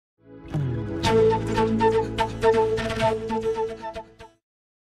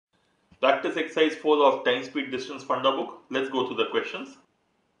Practice exercise 4 of time, speed, distance funda book. Let's go through the questions.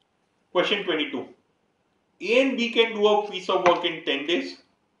 Question 22. A and B can do a piece of work in 10 days,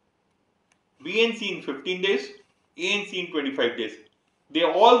 B and C in 15 days, A and C in 25 days. They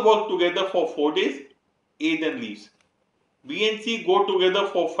all work together for 4 days, A then leaves. B and C go together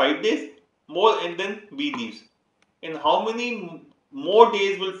for 5 days, more, and then B leaves. In how many more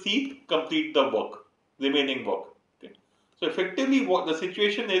days will C complete the work, remaining work? Okay. So effectively what the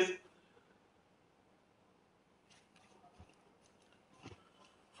situation is,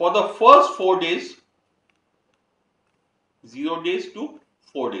 for the first 4 days, 0 days to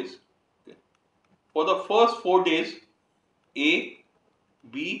 4 days. Okay. For the first 4 days, A,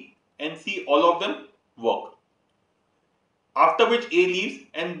 B and C, all of them work. After which A leaves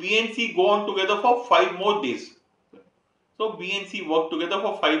and B and C go on together for 5 more days. So B and C work together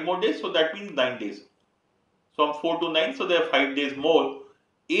for 5 more days, so that means 9 days. From 4 to 9, so there are 5 days more.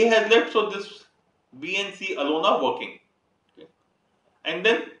 A has left, so this B and C alone are working. Okay. And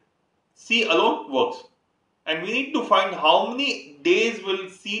then C alone works. And we need to find how many days will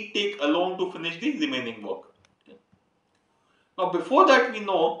C take alone to finish the remaining work. Okay. Now before that, we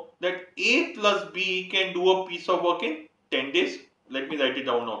know that A plus B can do a piece of work in 10 days. Let me write it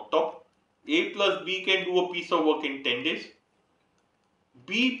down on top. A plus B can do a piece of work in 10 days.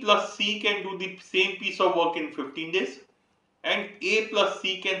 B plus C can do the same piece of work in 15 days. And A plus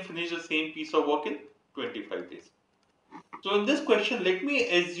C can finish the same piece of work in 25 days. So in this question, let me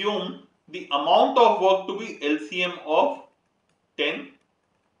assume the amount of work to be LCM of 10,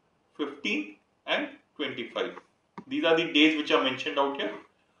 15 and 25. These are the days which are mentioned out here.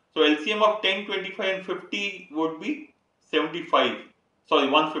 So LCM of 10, 25 and 50 would be 75. Sorry,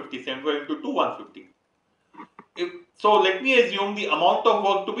 150. 75 into 2, 150. So let me assume the amount of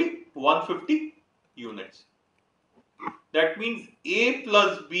work to be 150 units. That means A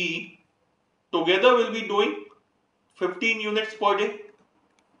plus B together will be doing 15 units per day.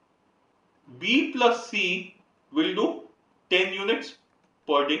 B plus C will do 10 units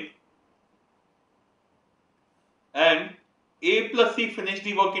per day. And A plus C finish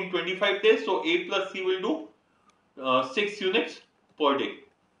the work in 25 days. So A plus C will do 6 units per day.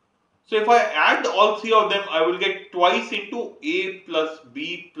 So if I add all 3 of them, I will get twice into A plus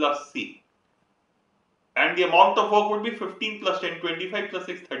B plus C. And the amount of work would be 15 plus 10, 25 plus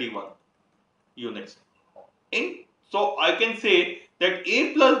 6, 31 units. So I can say that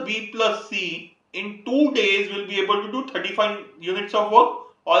A plus B plus C in 2 days will be able to do 35 units of work,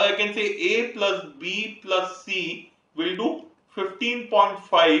 or I can say A plus B plus C will do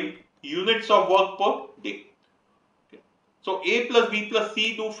 15.5 units of work per day. Okay. So A plus B plus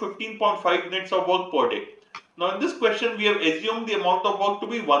C do 15.5 units of work per day. Now in this question we have assumed the amount of work to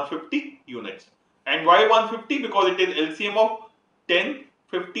be 150 units. And why 150? Because it is LCM of 10,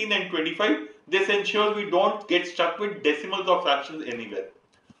 15 and 25. This ensures we don't get stuck with decimals or fractions anywhere.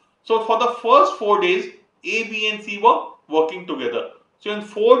 So for the first 4 days, A, B and C were working together. So in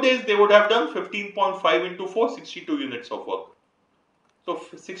 4 days, they would have done 15.5 into 4, 62 units of work. So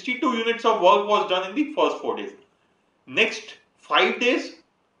 62 units of work was done in the first 4 days. Next 5 days,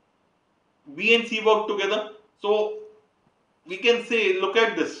 B and C work together. So we can say, look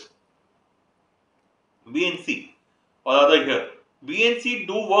at this. B and C, or rather here, B and C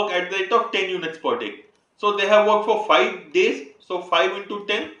do work at the rate of 10 units per day. So they have worked for 5 days. So 5 into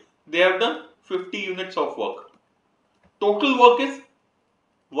 10, they have done 50 units of work. Total work is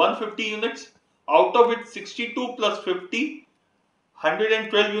 150 units. Out of it, 62 plus 50,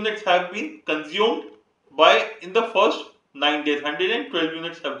 112 units have been consumed in the first 9 days. 112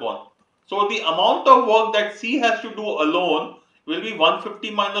 units have gone. So the amount of work that C has to do alone will be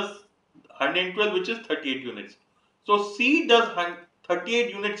 150 minus 112, which is 38 units. So C does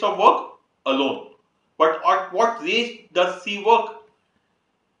 38 units of work alone. But at what rate does C work?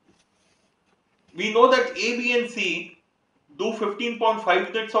 We know that A, B and C do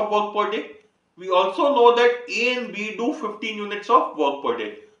 15.5 units of work per day. We also know that A and B do 15 units of work per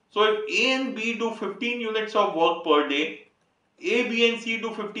day. So if A and B do 15 units of work per day, A, B and C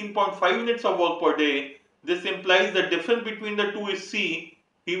do 15.5 units of work per day, this implies the difference between the two is C.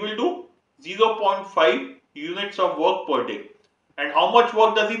 He will do 0.5 units of work per day. And how much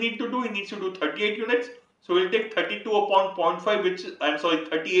work does he need to do? He needs to do 38 units. So we'll take 32 upon 0.5, which is,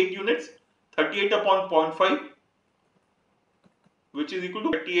 38 units. 38 upon 0.5, which is equal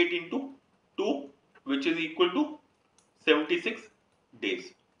to 38 into 2, which is equal to 76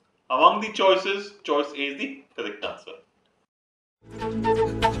 days. Among the choices, choice A is the correct answer.